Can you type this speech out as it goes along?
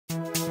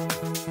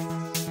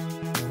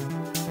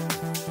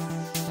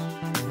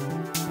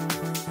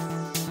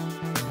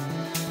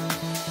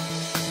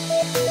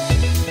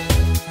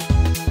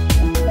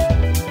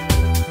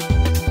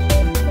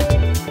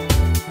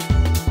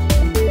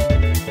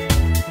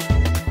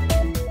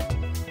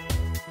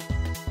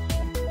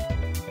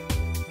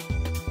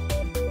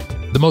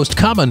The most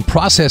common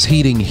process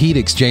heating heat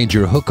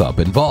exchanger hookup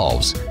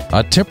involves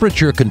a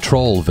temperature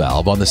control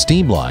valve on the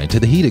steam line to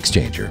the heat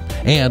exchanger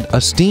and a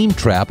steam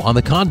trap on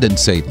the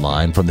condensate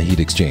line from the heat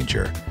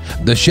exchanger.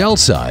 The shell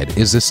side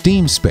is the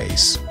steam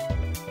space.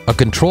 A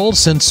control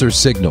sensor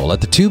signal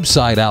at the tube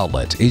side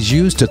outlet is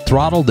used to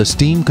throttle the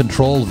steam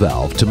control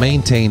valve to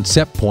maintain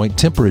set point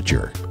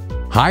temperature.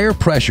 Higher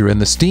pressure in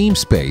the steam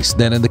space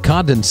than in the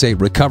condensate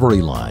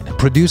recovery line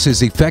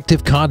produces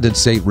effective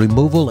condensate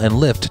removal and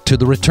lift to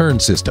the return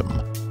system.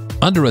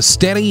 Under a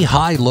steady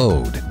high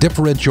load,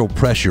 differential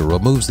pressure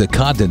removes the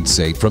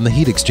condensate from the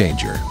heat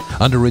exchanger.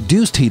 Under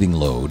reduced heating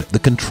load, the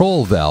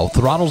control valve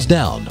throttles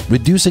down,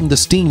 reducing the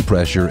steam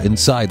pressure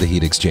inside the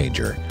heat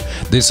exchanger.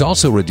 This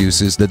also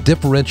reduces the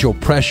differential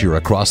pressure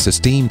across the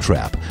steam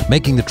trap,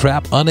 making the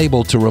trap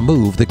unable to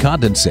remove the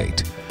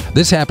condensate.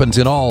 This happens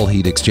in all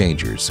heat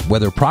exchangers,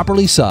 whether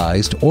properly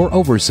sized or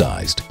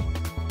oversized.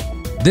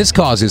 This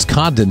causes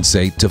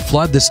condensate to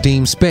flood the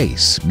steam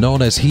space,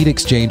 known as heat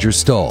exchanger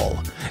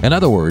stall. In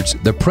other words,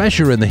 the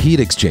pressure in the heat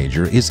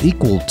exchanger is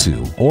equal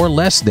to or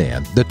less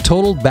than the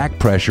total back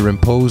pressure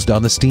imposed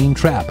on the steam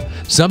trap,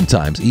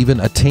 sometimes even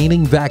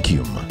attaining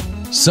vacuum.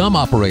 Some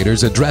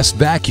operators address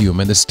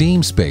vacuum in the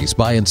steam space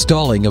by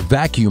installing a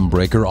vacuum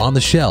breaker on the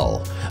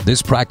shell.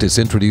 This practice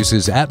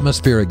introduces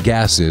atmospheric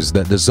gases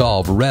that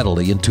dissolve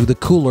readily into the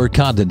cooler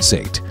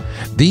condensate.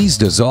 These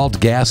dissolved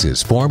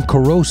gases form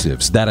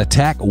corrosives that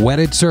attack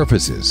wetted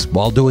surfaces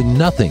while doing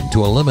nothing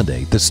to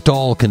eliminate the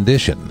stall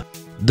condition.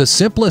 The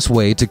simplest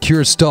way to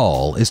cure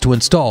stall is to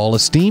install a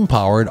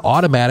steam-powered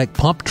automatic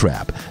pump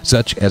trap,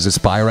 such as a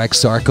Spirax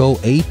Sarco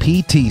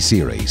APT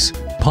series.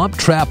 Pump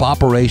trap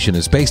operation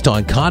is based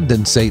on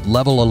condensate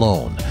level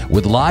alone,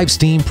 with live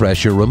steam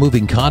pressure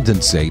removing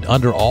condensate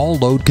under all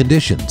load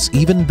conditions,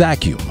 even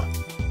vacuum.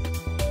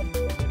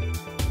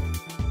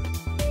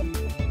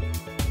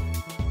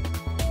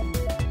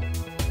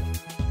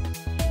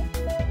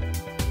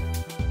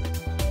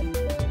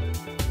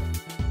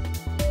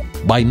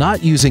 By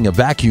not using a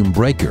vacuum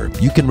breaker,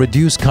 you can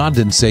reduce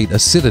condensate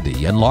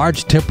acidity and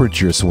large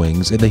temperature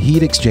swings in the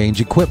heat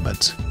exchange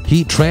equipment.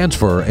 Heat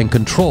transfer and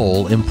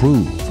control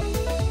improve.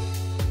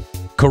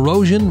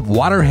 Corrosion,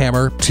 water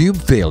hammer, tube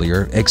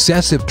failure,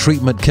 excessive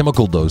treatment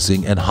chemical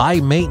dosing, and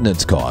high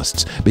maintenance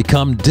costs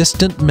become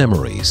distant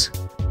memories.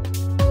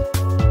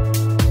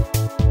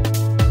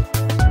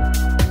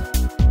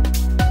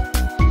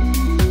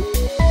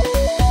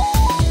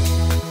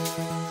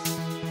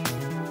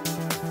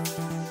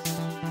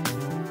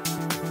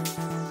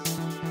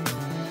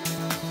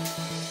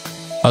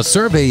 A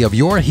survey of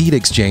your heat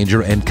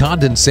exchanger and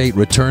condensate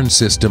return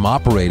system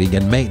operating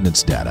and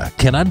maintenance data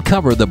can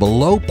uncover the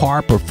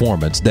below-par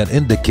performance that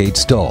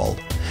indicates stall.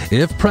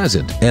 If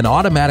present, an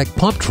automatic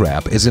pump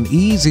trap is an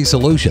easy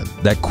solution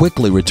that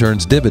quickly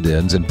returns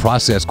dividends in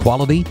process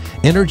quality,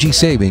 energy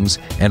savings,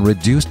 and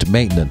reduced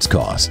maintenance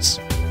costs.